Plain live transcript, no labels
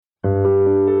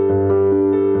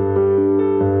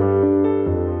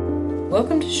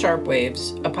Welcome to Sharp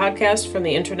Waves, a podcast from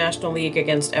the International League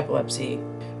Against Epilepsy.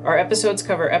 Our episodes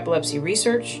cover epilepsy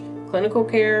research, clinical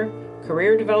care,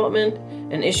 career development,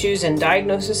 and issues in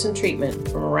diagnosis and treatment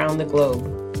from around the globe.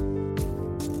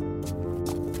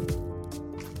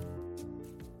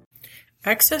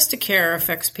 Access to care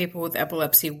affects people with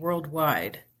epilepsy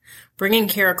worldwide. Bringing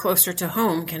care closer to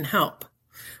home can help.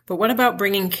 But what about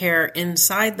bringing care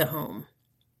inside the home?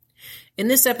 In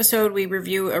this episode, we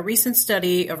review a recent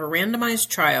study of a randomized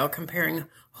trial comparing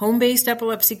home-based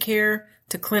epilepsy care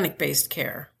to clinic-based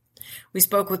care. We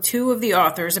spoke with two of the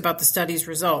authors about the study's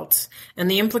results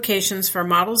and the implications for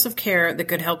models of care that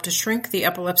could help to shrink the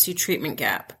epilepsy treatment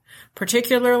gap,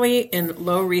 particularly in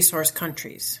low-resource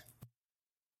countries.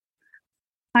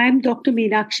 I'm Dr.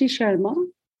 Meenakshi Sharma,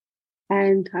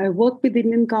 and I work with the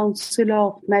Indian Council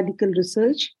of Medical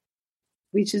Research,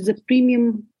 which is a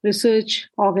premium research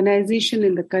organization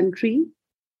in the country.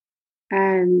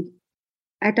 And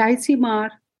at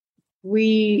ICMR,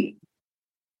 we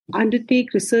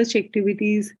undertake research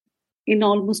activities in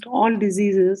almost all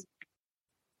diseases.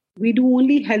 We do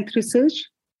only health research,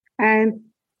 and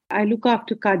I look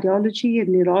after cardiology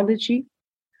and neurology.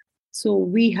 So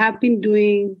we have been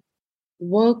doing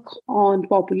work on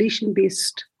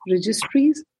population-based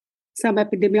registries, some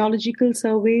epidemiological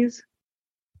surveys,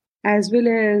 as well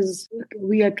as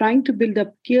we are trying to build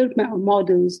up care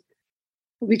models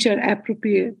which are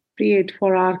appropriate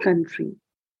for our country.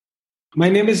 My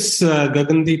name is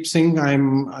Gagandeep Singh.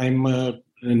 I'm a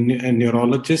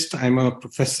neurologist. I'm a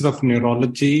professor of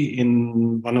neurology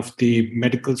in one of the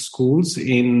medical schools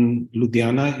in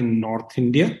Ludhiana in North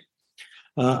India.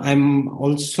 I'm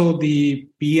also the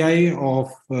PI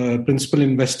of principal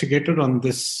investigator on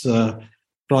this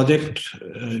project,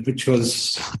 which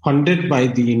was funded by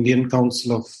the Indian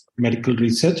Council of Medical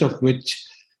Research, of which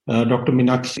Dr.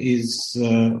 Meenakshi is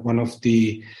one of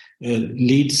the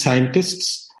lead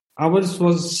scientists. Ours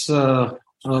was a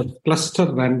cluster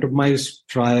randomized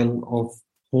trial of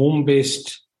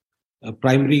home-based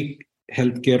primary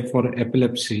healthcare for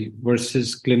epilepsy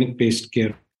versus clinic-based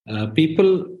care.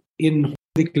 People in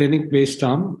the clinic-based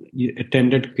arm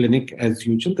attended clinic as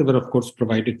usual. They were, of course,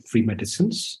 provided free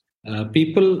medicines.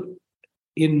 People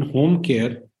in home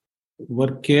care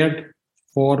were cared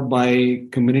for by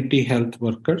community health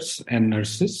workers and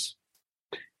nurses.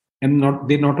 And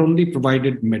they not only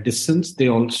provided medicines, they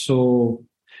also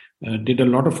did a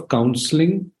lot of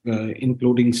counseling,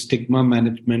 including stigma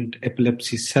management,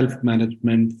 epilepsy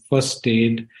self-management, first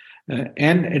aid,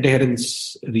 and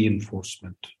adherence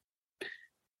reinforcement.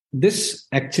 This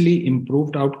actually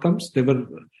improved outcomes. There were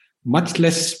much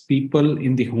less people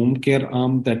in the home care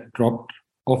arm that dropped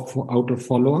off out of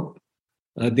follow-up.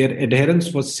 Their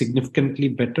adherence was significantly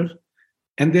better,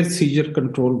 and their seizure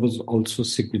control was also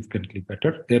significantly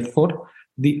better. Therefore,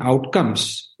 the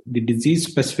outcomes, the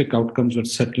disease-specific outcomes, were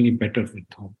certainly better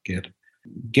with home care.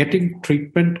 Getting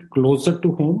treatment closer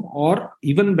to home, or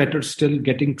even better still,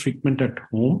 getting treatment at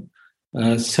home,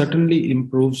 certainly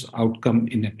improves outcome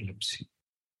in epilepsy.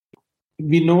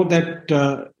 We know that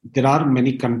there are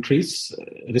many countries,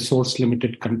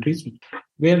 resource-limited countries,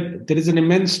 where there is an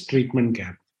immense treatment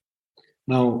gap.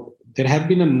 Now, there have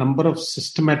been a number of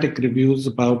systematic reviews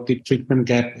about the treatment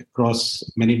gap across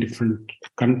many different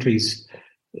countries.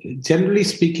 Generally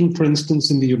speaking, for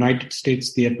instance, in the United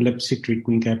States, the epilepsy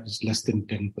treatment gap is less than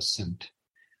 10%.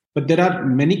 But there are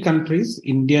many countries,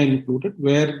 India included,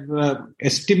 where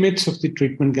estimates of the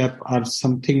treatment gap are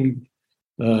something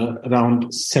around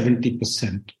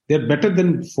 70%. They're better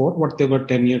than before, what they were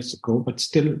 10 years ago, but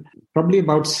still probably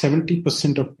about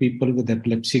 70% of people with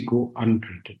epilepsy go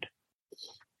untreated.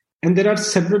 And there are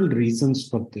several reasons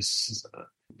for this.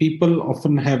 People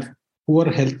often have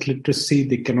poor health literacy.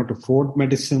 They cannot afford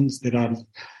medicines. There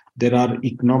are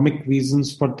economic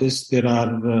reasons for this. There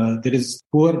is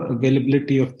poor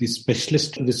availability of the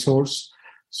specialist resource.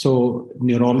 So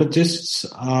neurologists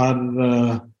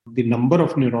are the number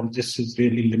of neurologists is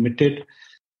really limited.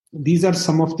 These are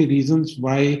some of the reasons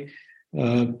why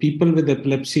people with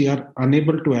epilepsy are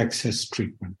unable to access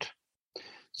treatment.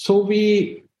 So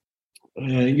we,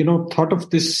 thought of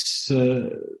this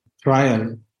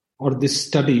trial or this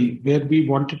study where we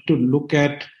wanted to look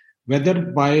at whether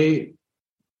by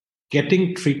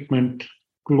getting treatment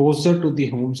closer to the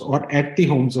homes or at the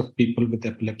homes of people with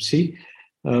epilepsy,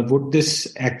 would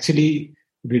this actually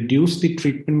reduce the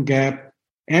treatment gap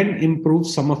and improve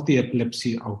some of the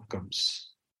epilepsy outcomes.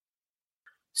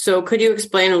 So could you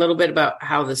explain a little bit about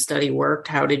how the study worked?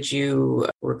 How did you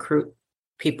recruit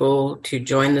people to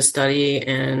join the study,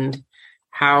 and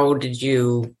how did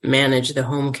you manage the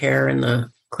home care and the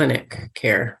clinic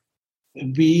care?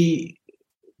 We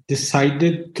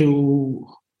decided to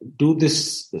do this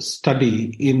study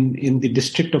in the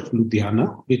district of Ludhiana,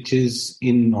 which is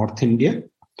in North India,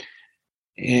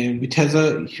 which has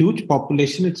a huge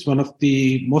population. It's one of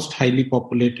the most highly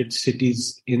populated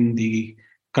cities in the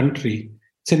country.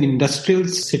 It's an industrial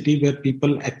city where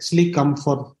people actually come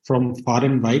from far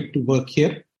and wide to work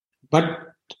here, but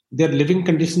their living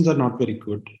conditions are not very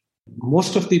good.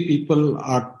 Most of the people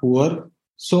are poor.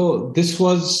 So this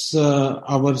was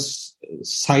our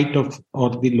site or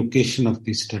the location of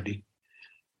the study.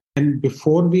 And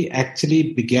before we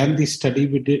actually began the study,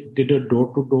 we did a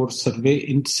door-to-door survey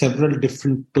in several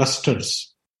different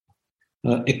clusters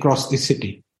across the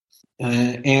city.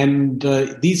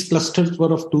 These clusters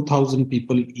were of 2,000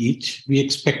 people each. We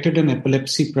expected an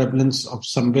epilepsy prevalence of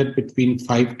somewhere between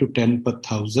 5 to 10 per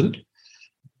 1,000.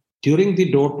 During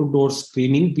the door-to-door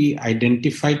screening, we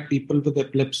identified people with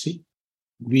epilepsy.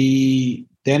 We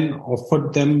then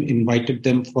invited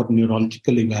them for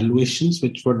neurological evaluations,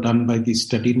 which were done by the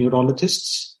study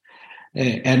neurologists.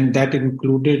 And that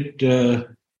included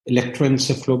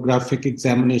electroencephalographic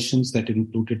examinations, that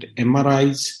included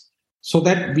MRIs, so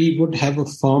that we would have a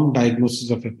firm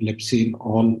diagnosis of epilepsy in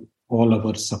all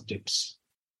our subjects.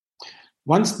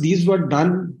 Once these were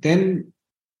done, then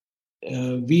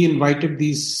we invited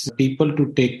these people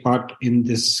to take part in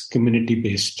this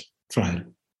community-based trial,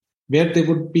 where they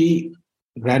would be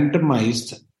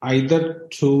randomized either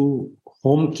to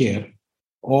home care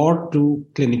or to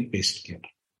clinic-based care.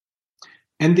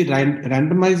 And the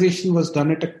randomization was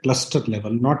done at a cluster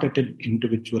level, not at an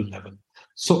individual level.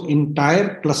 So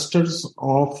entire clusters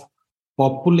of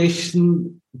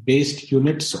population-based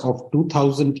units of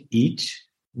 2,000 each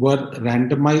were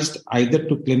randomized either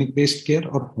to clinic-based care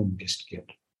or home-based care.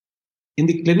 In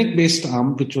the clinic-based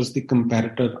arm, which was the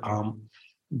comparator arm,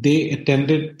 they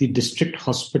attended the district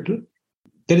hospital.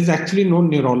 There is actually no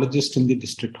neurologist in the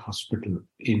district hospital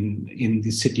in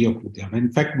the city of Ludhiana.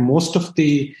 In fact, most of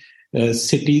the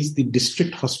cities, the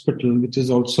district hospital, which is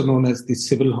also known as the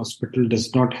civil hospital,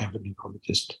 does not have a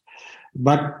neurologist.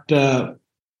 But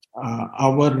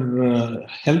our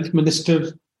health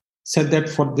minister said that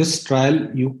for this trial,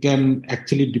 you can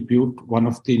actually depute one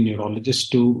of the neurologists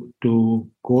to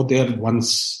go there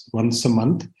once a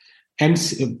month, and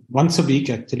once a week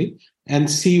actually, and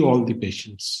see all the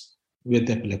patients with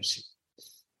epilepsy.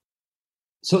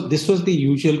 So this was the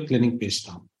usual clinic-based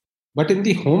arm. But in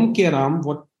the home care arm,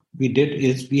 what we did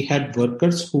is we had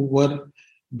workers who were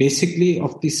basically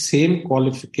of the same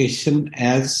qualification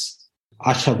as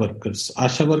ASHA workers.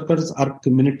 ASHA workers are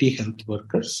community health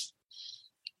workers.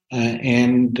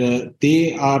 And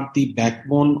they are the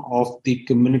backbone of the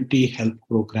community health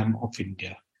program of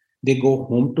India. They go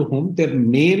home to home. Their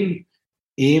main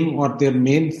aim or their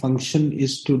main function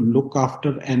is to look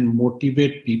after and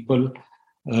motivate people,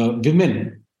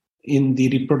 women in the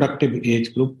reproductive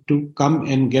age group, to come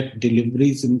and get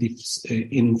deliveries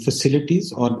in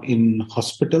facilities or in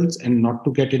hospitals, and not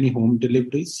to get any home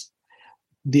deliveries.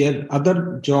 Their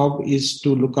other job is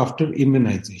to look after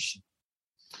immunization.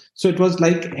 So it was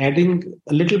like adding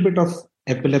a little bit of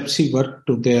epilepsy work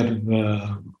to their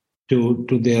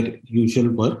usual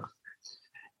work.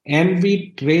 And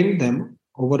we trained them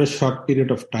over a short period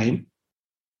of time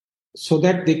so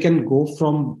that they can go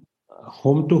from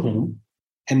home to home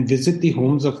and visit the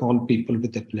homes of all people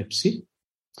with epilepsy.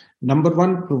 Number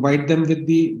one, provide them with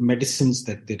the medicines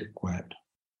that they required.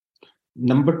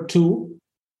 Number two,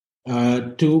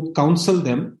 to counsel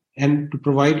them and to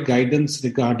provide guidance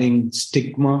regarding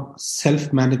stigma,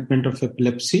 self-management of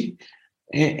epilepsy,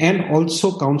 and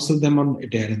also counsel them on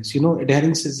adherence.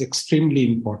 Adherence is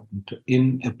extremely important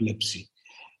in epilepsy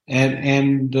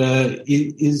and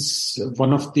is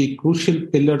one of the crucial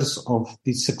pillars of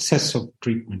the success of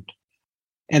treatment.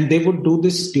 And they would do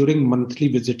this during monthly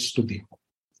visits to the home.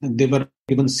 And they were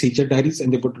given seizure diaries,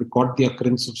 and they would record the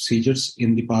occurrence of seizures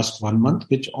in the past 1 month,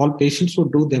 which all patients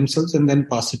would do themselves and then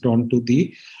pass it on to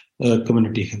the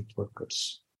community health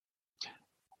workers.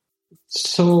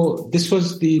 So this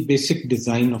was the basic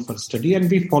design of our study, and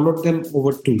we followed them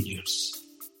over 2 years.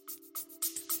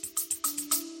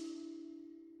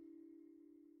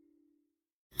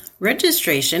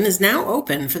 Registration is now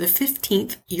open for the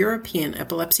 15th European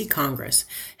Epilepsy Congress,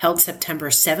 held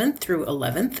September 7th through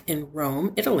 11th in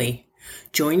Rome, Italy.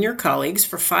 Join your colleagues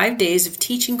for 5 days of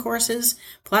teaching courses,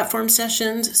 platform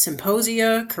sessions,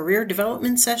 symposia, career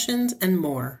development sessions, and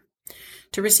more.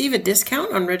 To receive a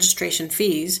discount on registration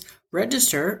fees,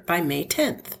 register by May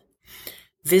 10th.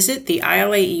 Visit the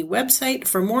ILAE website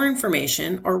for more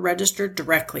information or register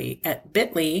directly at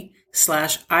bit.ly/ILAE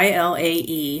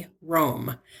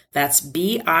Rome. That's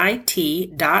bit.ly/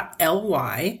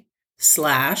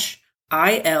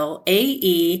 all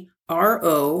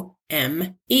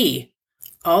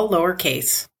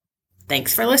lowercase.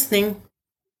 Thanks for listening.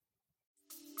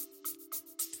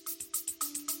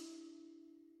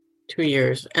 2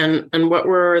 years. And what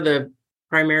was the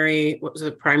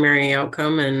primary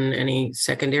outcome and any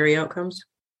secondary outcomes?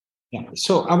 Yeah.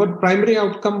 So our primary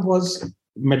outcome was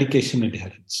medication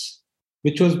adherence,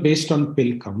 which was based on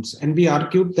pill counts. And we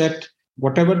argued that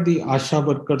whatever the ASHA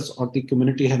workers or the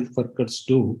community health workers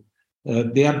do,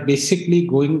 they are basically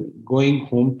going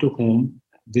home to home,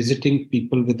 visiting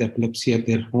people with epilepsy at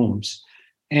their homes,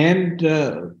 and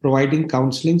providing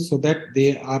counseling so that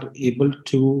they are able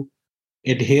to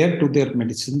adhere to their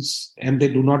medicines and they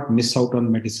do not miss out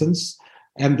on medicines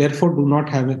and therefore do not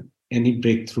have any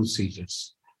breakthrough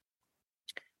seizures.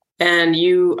 And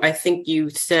I think you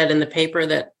said in the paper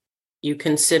that you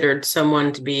considered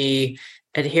someone to be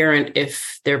adherent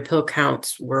if their pill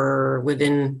counts were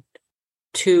within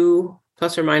 2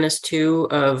 plus or minus 2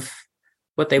 of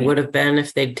what they would have been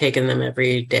if they'd taken them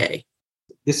every day.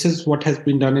 This is what has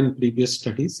been done in previous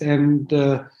studies. And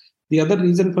the other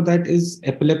reason for that is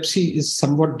epilepsy is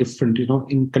somewhat different.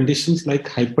 In conditions like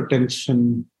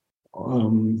hypertension,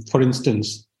 for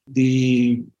instance,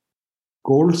 the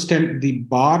the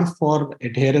bar for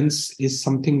adherence is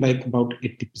something like about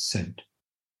 80%.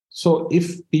 So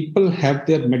if people have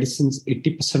their medicines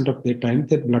 80% of their time,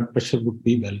 their blood pressure would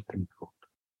be well controlled.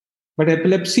 But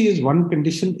epilepsy is one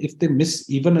condition. If they miss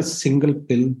even a single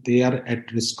pill, they are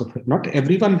at risk of it. Not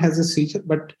everyone has a seizure,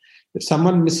 but if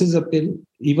someone misses a pill,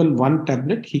 even one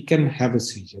tablet, he can have a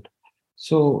seizure.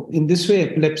 So in this way,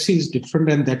 epilepsy is different.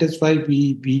 And that is why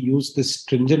we use this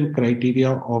stringent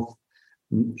criteria of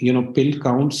pill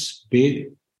counts.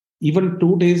 Even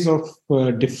 2 days of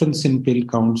difference in pill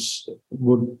counts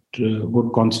would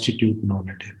constitute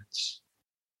non-adherence.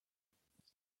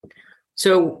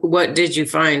 So what did you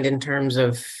find in terms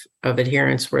of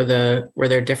adherence? Were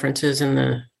there differences in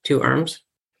the two arms?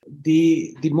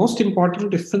 The most important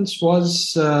difference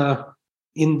was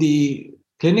in the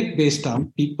clinic-based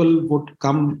arm. People would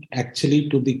come actually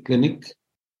to the clinic.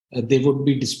 They would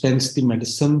be dispensed the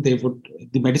medicine.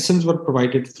 The medicines were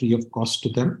provided free of cost to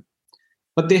them,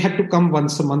 but they had to come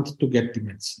once a month to get the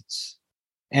medicines.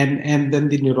 And then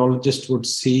the neurologist would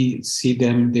see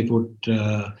them. They would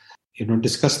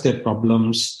discuss their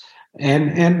problems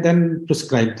and then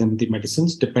prescribe them the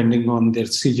medicines depending on their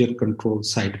seizure control,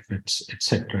 side effects,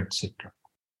 etc., etc.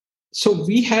 So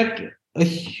we had a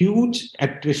huge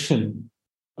attrition.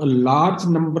 A large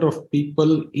number of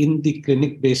people in the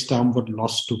clinic-based arm were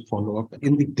lost to follow-up.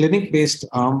 In the clinic-based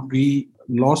arm, we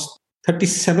lost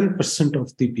 37%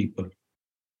 of the people.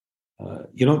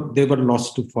 They were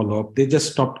lost to follow-up. They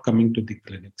just stopped coming to the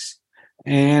clinics.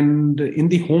 And in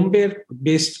the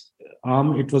home-based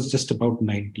arm, it was just about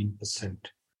 19%.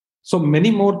 So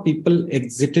many more people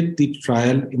exited the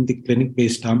trial in the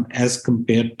clinic-based arm as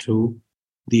compared to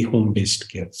the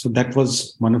home-based care. So that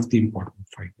was one of the important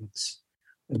findings.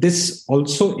 This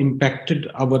also impacted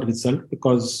our result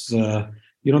because, there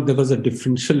was a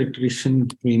differential iteration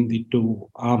between the two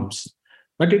arms.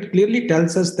 But it clearly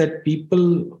tells us that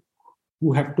people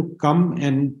who have to come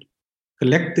and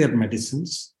collect their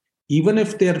medicines, even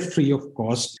if they are free of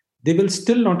cost, they will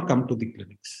still not come to the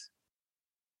clinics,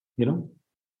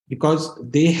 because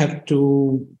they have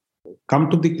to come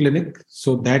to the clinic.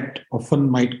 So that often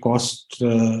might cost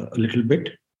a little bit.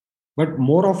 But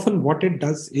more often what it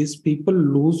does is people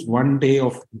lose 1 day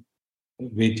of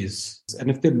wages. And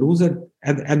if they lose it,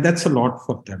 and that's a lot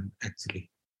for them,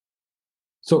 actually.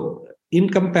 So in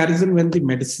comparison, when the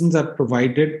medicines are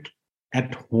provided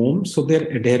at home, so their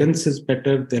adherence is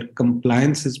better, their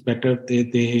compliance is better,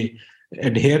 they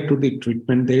adhere to the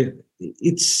treatment,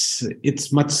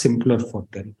 it's much simpler for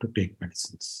them to take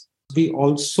medicines. We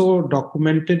also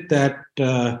documented that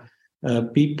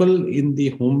people in the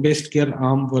home-based care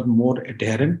arm were more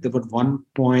adherent. They were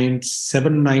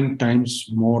 1.79 times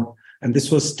more, and this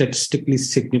was statistically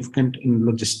significant in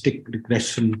logistic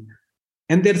regression,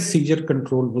 and their seizure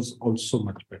control was also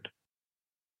much better.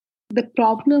 The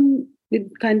problem with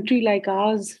a country like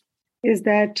ours is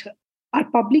that our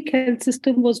public health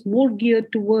system was more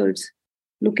geared towards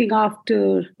looking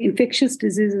after infectious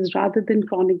diseases rather than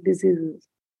chronic diseases.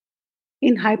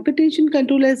 In hypertension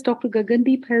control, as Dr.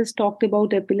 Gagandeep has talked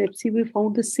about epilepsy, we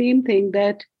found the same thing,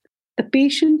 that the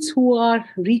patients who are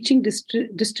reaching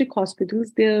district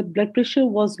hospitals, their blood pressure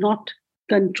was not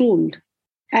controlled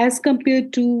as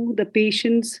compared to the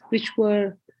patients which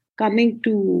were coming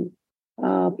to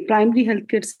primary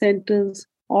healthcare centers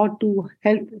or to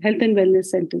health and wellness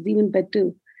centers. Even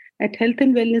better, at health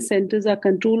and wellness centers, our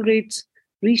control rates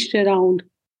reached around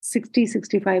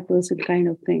 60-65% kind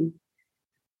of thing.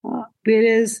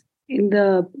 Whereas in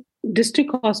the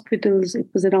district hospitals, it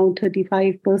was around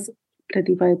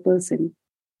 35%.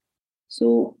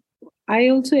 So I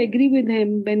also agree with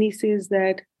him when he says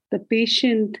that the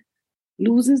patient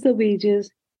loses the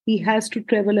wages, he has to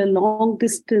travel a long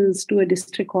distance to a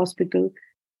district hospital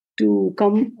to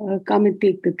come and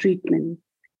take the treatment.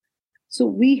 So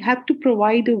we have to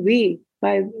provide a way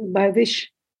by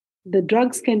which the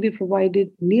drugs can be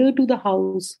provided near to the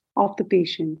house of the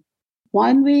patient.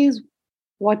 One way is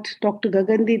what Dr.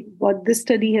 Gagandeep, what this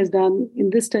study has done. In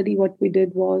this study, what we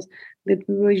did was that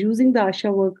we were using the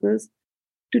ASHA workers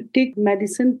to take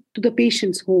medicine to the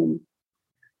patient's home.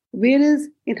 Whereas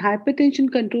in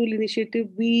Hypertension Control Initiative,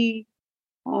 we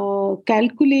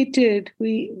calculated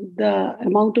the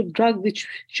amount of drug which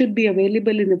should be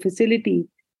available in the facility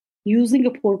using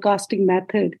a forecasting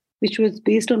method, which was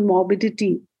based on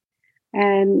morbidity.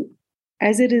 And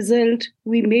as a result,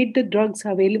 we made the drugs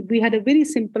available. We had a very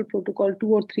simple protocol, 2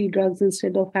 or 3 drugs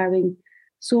instead of having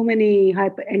so many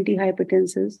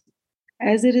antihypertensives.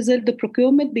 As a result, the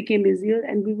procurement became easier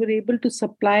and we were able to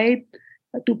supply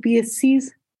to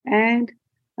PSCs and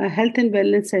health and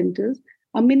wellness centers.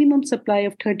 A minimum supply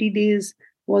of 30 days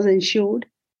was ensured,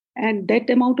 and that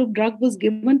amount of drug was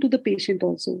given to the patient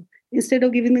also. Instead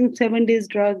of giving them 7 days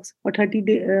drugs or 30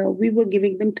 days, we were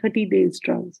giving them 30 days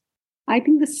drugs. I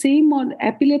think the same on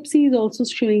epilepsy is also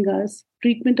showing us,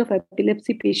 treatment of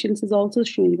epilepsy patients is also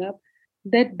showing up,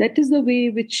 that is the way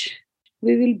which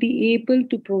we will be able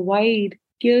to provide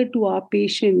care to our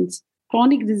patients,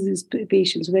 chronic disease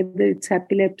patients, whether it's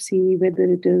epilepsy, whether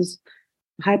it is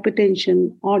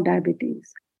hypertension or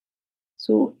diabetes.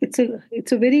 So it's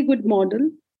a very good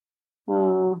model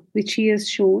which he has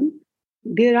shown.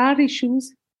 There are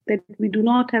issues that we do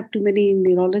not have too many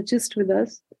neurologists with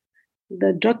us.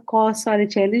 The drug costs are a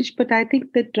challenge, but I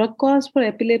think the drug costs for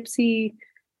epilepsy,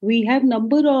 we have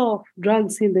number of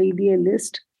drugs in the EDA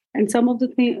list, and some of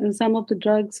the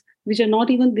drugs which are not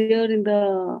even there in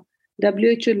the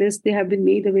WHO list, they have been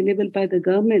made available by the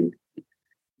government.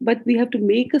 But we have to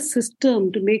make a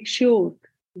system to make sure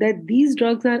that these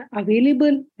drugs are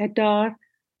available at our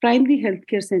primary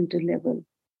healthcare center level.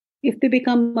 If they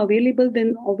become available,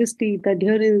 then obviously the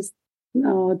adherence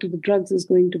to the drugs is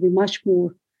going to be much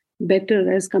more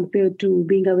better as compared to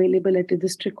being available at a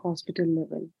district hospital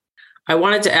level. I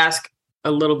wanted to ask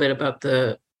a little bit about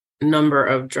the number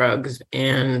of drugs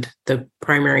and the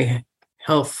primary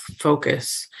health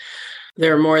focus.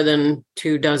 There are more than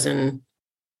 24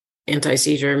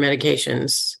 anti-seizure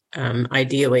medications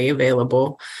ideally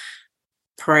available.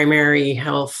 Primary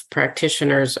health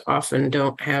practitioners often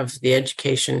don't have the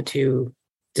education to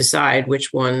decide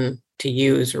which one to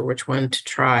use or which one to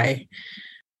try.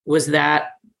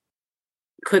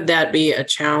 Could that be a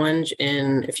challenge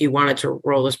if you wanted to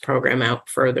roll this program out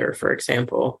further, for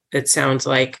example? It sounds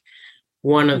like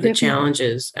one of the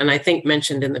challenges, and I think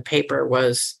mentioned in the paper,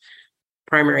 was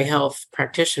primary health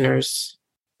practitioners,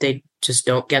 they just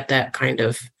don't get that kind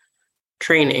of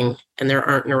training, and there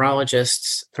aren't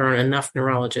enough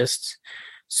neurologists.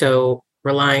 So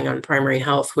relying on primary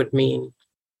health would mean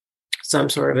some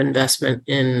sort of investment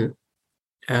in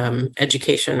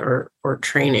education or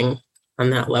training on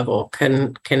that level.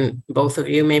 Can both of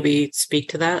you maybe speak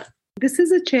to that? This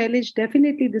is a challenge.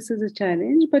 Definitely, this is a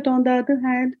challenge. But on the other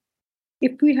hand,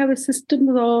 if we have a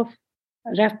system of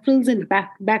referrals and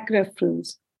back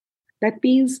referrals, that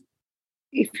means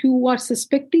if you are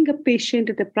suspecting a patient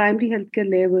at the primary healthcare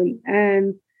level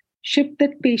and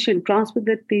transfer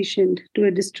that patient to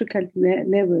a district health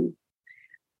level,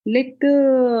 let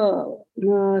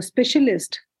the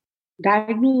specialist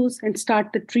diagnose and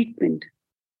start the treatment.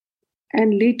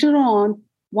 And later on,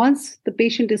 once the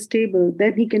patient is stable,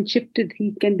 then he can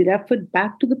be referred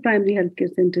back to the primary healthcare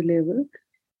center level,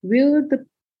 where the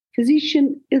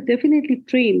physician is definitely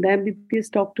trained, the MBBS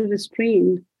doctor is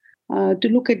trained to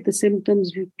look at the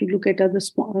symptoms, to look at other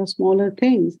smaller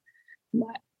things.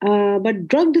 But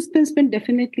drug dispensement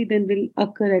definitely then will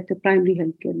occur at the primary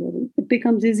healthcare level. It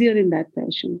becomes easier in that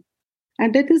fashion.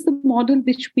 And that is the model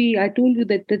which I told you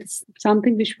that is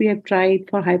something which we have tried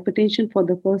for hypertension for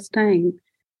the first time,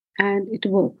 and it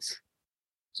works.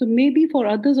 So maybe for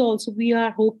others also, we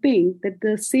are hoping that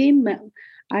the same,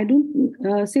 I don't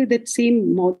say that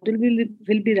same model will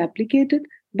be replicated,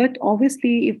 but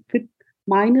obviously if with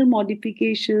minor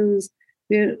modifications,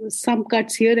 where some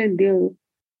cuts here and there,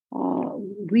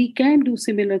 we can do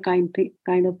similar kind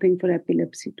of thing for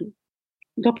epilepsy too.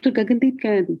 Dr. Gagandeep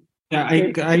can. Yeah,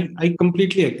 I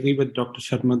completely agree with Dr.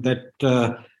 Sharma that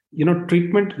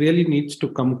treatment really needs to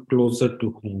come closer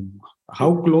to home.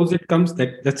 How close it comes,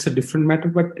 that's a different matter,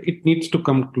 but it needs to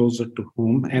come closer to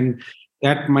home. And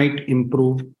that might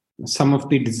improve some of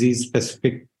the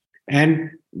disease-specific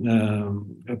and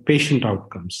patient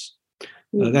outcomes.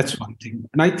 That's one thing.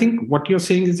 And I think what you're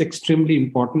saying is extremely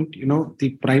important. The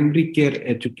primary care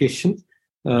education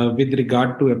with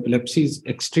regard to epilepsy is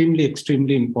extremely,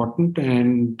 extremely important.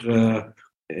 And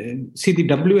see, the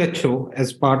WHO,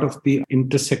 as part of the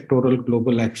Intersectoral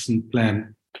Global Action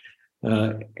Plan,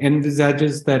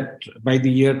 envisages that by the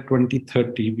year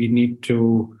 2030, we need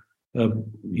to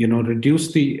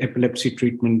reduce the epilepsy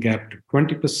treatment gap to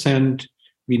 20%.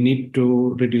 We need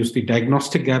to reduce the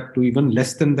diagnostic gap to even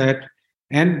less than that.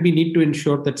 And we need to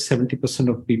ensure that 70%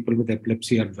 of people with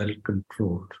epilepsy are well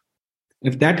controlled.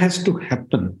 If that has to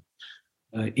happen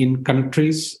in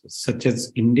countries such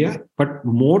as India, but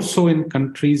more so in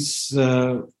countries,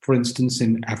 for instance,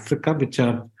 in Africa, which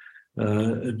are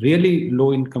really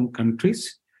low-income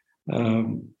countries,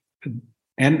 and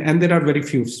there are very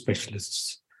few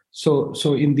specialists. So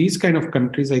in these kind of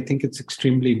countries, I think it's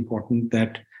extremely important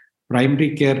that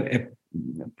primary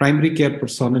care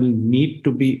personnel need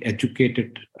to be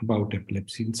educated about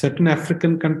epilepsy. In certain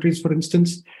African countries, for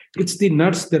instance, it's the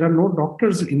nurse. There are no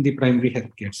doctors in the primary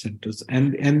healthcare centers,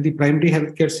 and the primary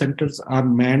healthcare centers are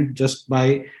manned just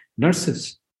by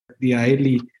nurses. The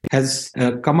ILE has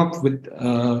come up with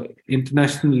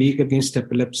International League Against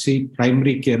Epilepsy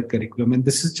primary care curriculum, and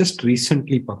this is just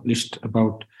recently published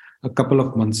about a couple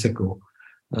of months ago.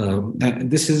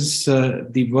 This is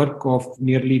the work of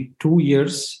nearly 2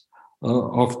 years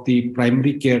of the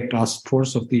primary care task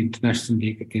force of the International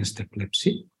League Against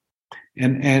Epilepsy.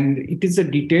 And it is a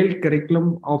detailed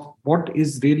curriculum of what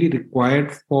is really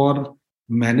required for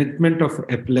management of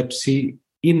epilepsy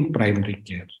in primary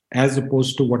care, as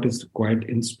opposed to what is required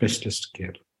in specialist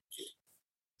care.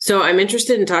 So I'm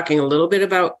interested in talking a little bit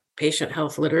about patient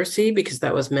health literacy, because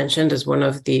that was mentioned as one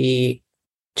of the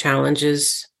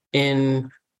challenges in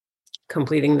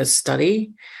completing the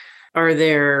study. Are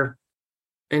there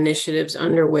initiatives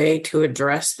underway to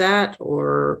address that,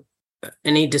 or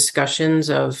any discussions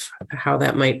of how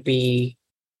that might be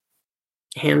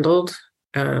handled,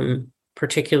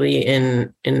 particularly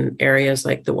in areas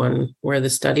like the one where the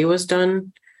study was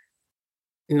done?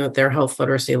 Their health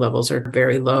literacy levels are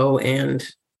very low, and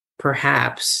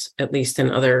perhaps, at least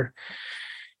in other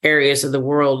areas of the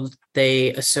world,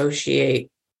 they associate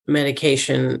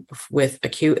medication with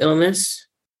acute illness.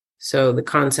 So the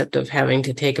concept of having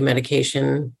to take a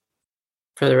medication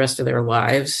for the rest of their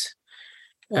lives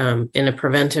in a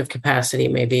preventive capacity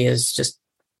maybe is just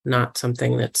not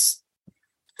something that's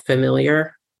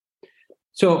familiar.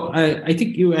 So I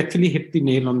think you actually hit the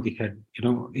nail on the head.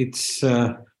 It's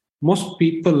most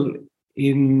people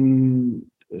in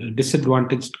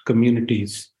disadvantaged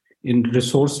communities, in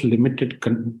resource-limited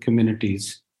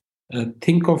communities,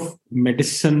 think of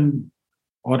medicine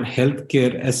or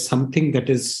healthcare as something that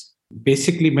is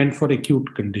basically meant for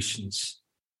acute conditions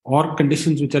or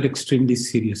conditions which are extremely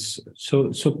serious.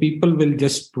 So people will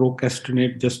just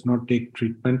procrastinate, just not take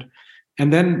treatment.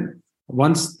 And then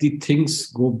once the things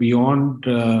go beyond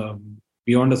a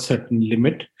certain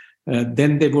limit,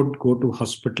 then they would go to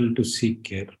hospital to seek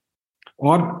care.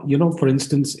 Or, for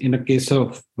instance, in a case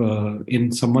of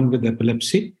in someone with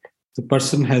epilepsy, the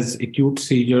person has acute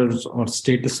seizures or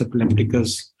status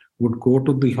epilepticus, would go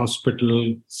to the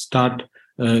hospital, start,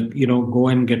 go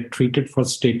and get treated for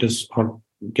status or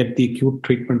get the acute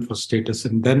treatment for status.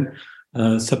 And then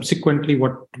subsequently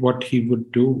what he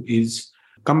would do is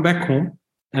come back home.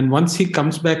 And once he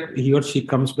or she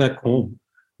comes back home,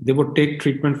 they would take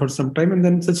treatment for some time and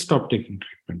then just stop taking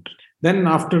treatment. Then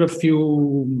after a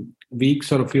few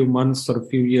weeks or a few months or a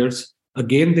few years,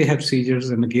 again they have seizures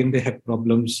and again they have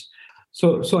problems.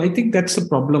 So I think that's a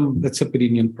problem. That's a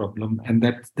perennial problem, and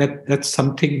that's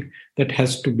something that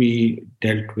has to be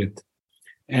dealt with.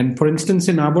 And for instance,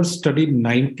 in our study,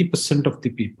 90% of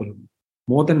the people,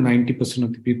 more than 90%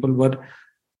 of the people were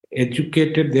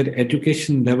educated. Their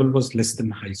education level was less than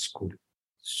high school.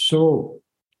 So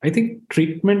I think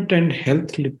treatment and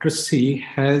health literacy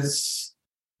has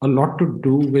a lot to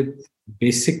do with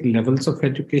basic levels of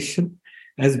education.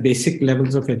 As basic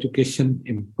levels of education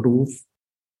improve,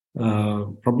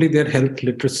 probably their health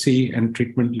literacy and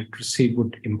treatment literacy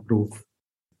would improve.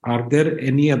 Are there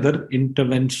any other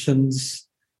interventions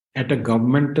at a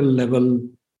governmental level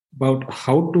about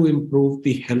how to improve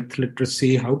the health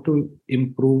literacy, how to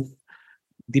improve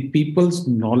the people's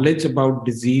knowledge about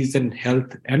disease and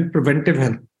health and preventive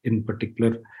health in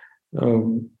particular,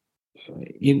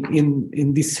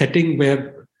 in the setting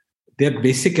where their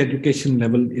basic education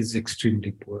level is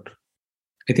extremely poor?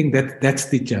 I think that's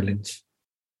the challenge.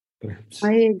 Perhaps.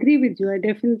 I agree with you. I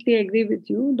definitely agree with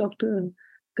you, Dr.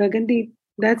 Gagandeep.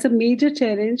 That's a major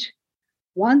challenge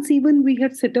Once even we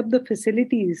have set up the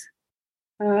facilities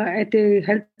at a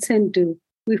health center,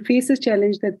 we face a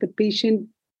challenge that the patient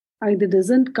either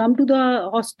doesn't come to the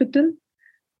hospital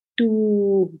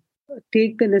to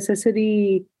take the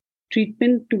necessary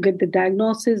treatment, to get the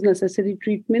diagnosis, necessary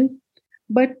treatment,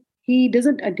 but he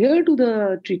doesn't adhere to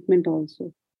the treatment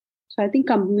also. So I think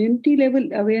community level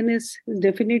awareness is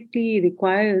definitely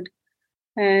required.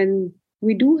 And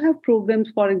we do have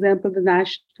programs, for example, the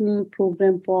National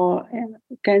Program for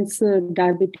Cancer,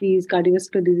 Diabetes,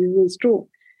 Cardiovascular Disease, and Stroke.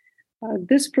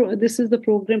 This is the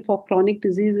program for chronic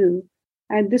diseases.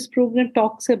 And this program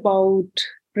talks about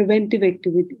preventive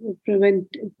activity,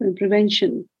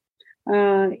 prevention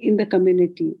in the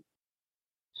community.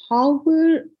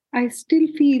 However, I still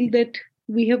feel that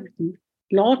we have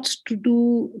lots to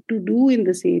do in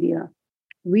this area.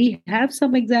 We have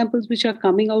some examples which are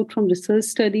coming out from research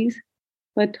studies,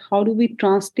 but how do we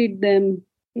translate them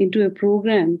into a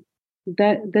program?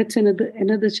 That's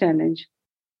another challenge.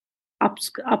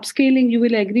 Upscaling, you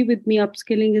will agree with me,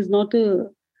 upscaling is not a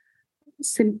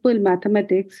simple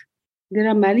mathematics. There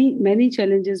are many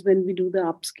challenges when we do the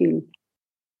upscale.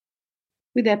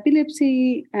 With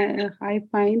epilepsy, I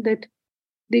find that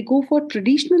they go for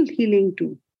traditional healing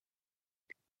too.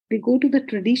 They go to the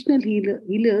traditional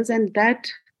healers, and that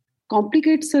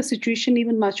complicates the situation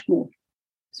even much more.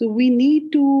 So we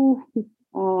need to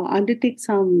undertake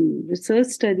some research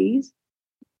studies,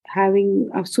 having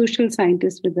a social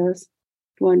scientist with us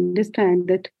to understand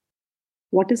that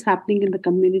what is happening in the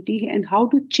community and how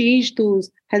to change those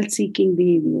health-seeking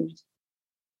behaviors.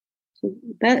 So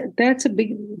that's a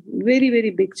very, very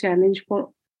big challenge for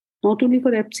not only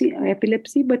for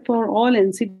epilepsy, but for all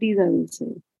NCDs, I will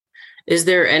say. Is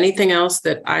there anything else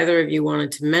that either of you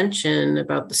wanted to mention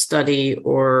about the study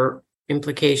or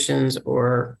implications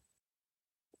or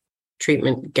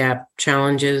treatment gap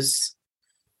challenges?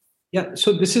 Yeah,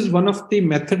 so this is one of the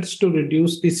methods to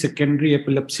reduce the secondary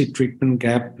epilepsy treatment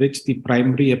gap, bridge the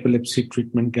primary epilepsy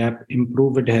treatment gap,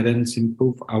 improve adherence,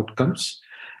 improve outcomes.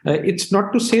 It's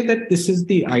not to say that this is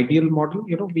the ideal model.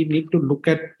 We need to look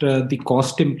at the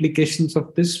cost implications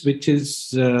of this, which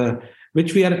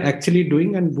we are actually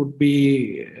doing and would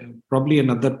be probably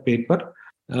another paper.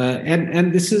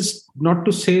 And this is not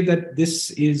to say that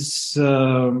this is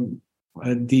the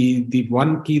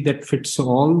one key that fits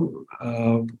all,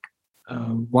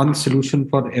 one solution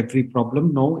for every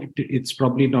problem. No, it's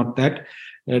probably not that.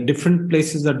 Different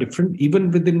places are different.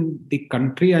 Even within the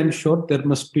country, I'm sure there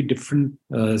must be different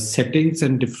settings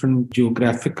and different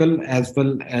geographical as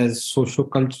well as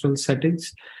socio-cultural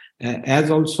settings, as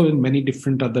also in many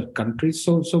different other countries.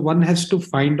 So one has to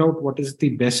find out what is the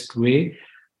best way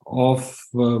of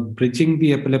bridging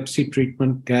the epilepsy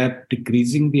treatment gap,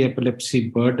 decreasing the epilepsy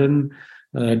burden,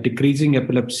 decreasing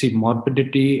epilepsy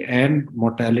morbidity and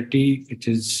mortality,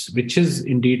 which is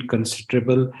indeed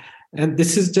considerable. And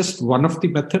this is just one of the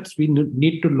methods. We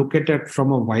need to look at it from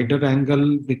a wider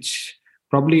angle, which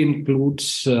probably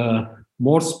includes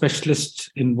more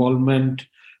specialist involvement,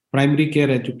 primary care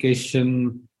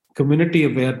education, community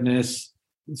awareness.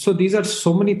 So these are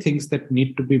so many things that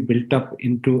need to be built up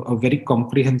into a very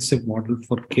comprehensive model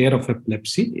for care of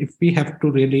epilepsy if we have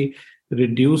to really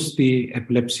reduce the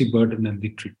epilepsy burden and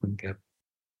the treatment gap.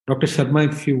 Dr. Sharma,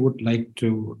 if you would like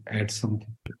to add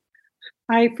something.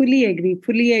 I fully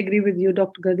agree with you,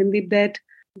 Dr. Gagandeep, that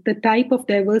the type of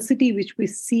diversity which we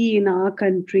see in our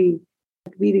country,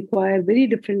 we require very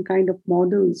different kind of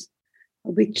models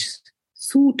which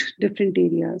suit different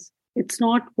areas. It's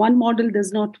not one model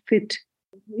is not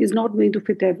going to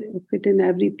fit in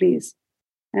every place.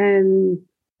 And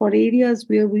for areas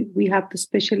where we have the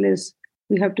specialists,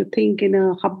 we have to think in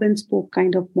a hub and spoke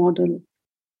kind of model.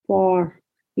 For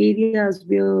areas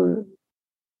where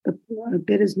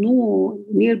there is no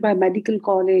nearby medical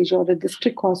college or a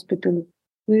district hospital,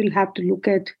 we will have to look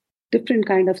at different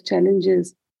kind of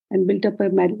challenges and build up a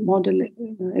model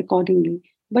accordingly.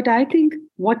 But I think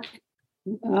what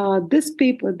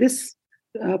this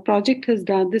project has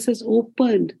done, this has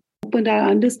opened our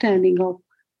understanding of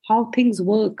how things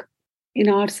work in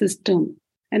our system.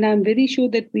 And I'm very sure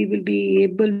that we will be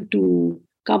able to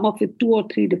come up with 2 or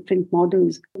 3 different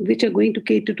models which are going to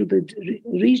cater to the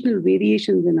regional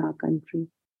variations in our country.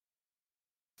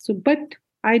 So, but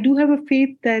I do have a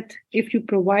faith that if you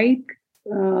provide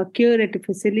care at a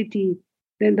facility,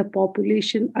 then the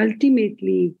population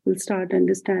ultimately will start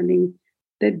understanding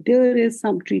that there is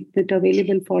some treatment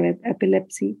available for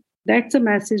epilepsy. That's a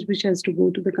message which has to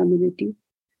go to the community.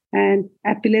 And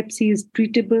epilepsy is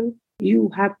treatable.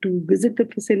 You have to visit the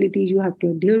facility. You have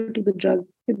to adhere to the drug.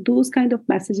 If those kind of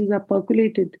messages are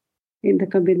percolated in the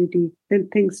community, then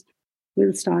things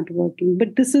we'll start working.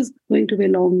 But this is going to be a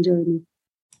long journey.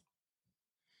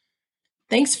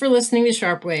 Thanks for listening to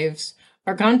Sharp Waves.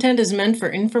 Our content is meant for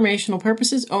informational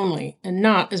purposes only and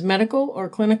not as medical or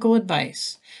clinical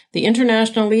advice. The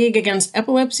International League Against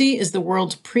Epilepsy is the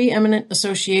world's preeminent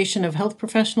association of health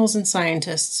professionals and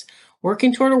scientists,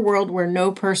 working toward a world where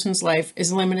no person's life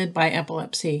is limited by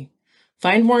epilepsy.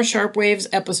 Find more Sharp Waves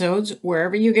episodes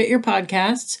wherever you get your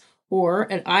podcasts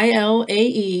or at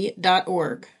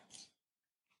ilae.org.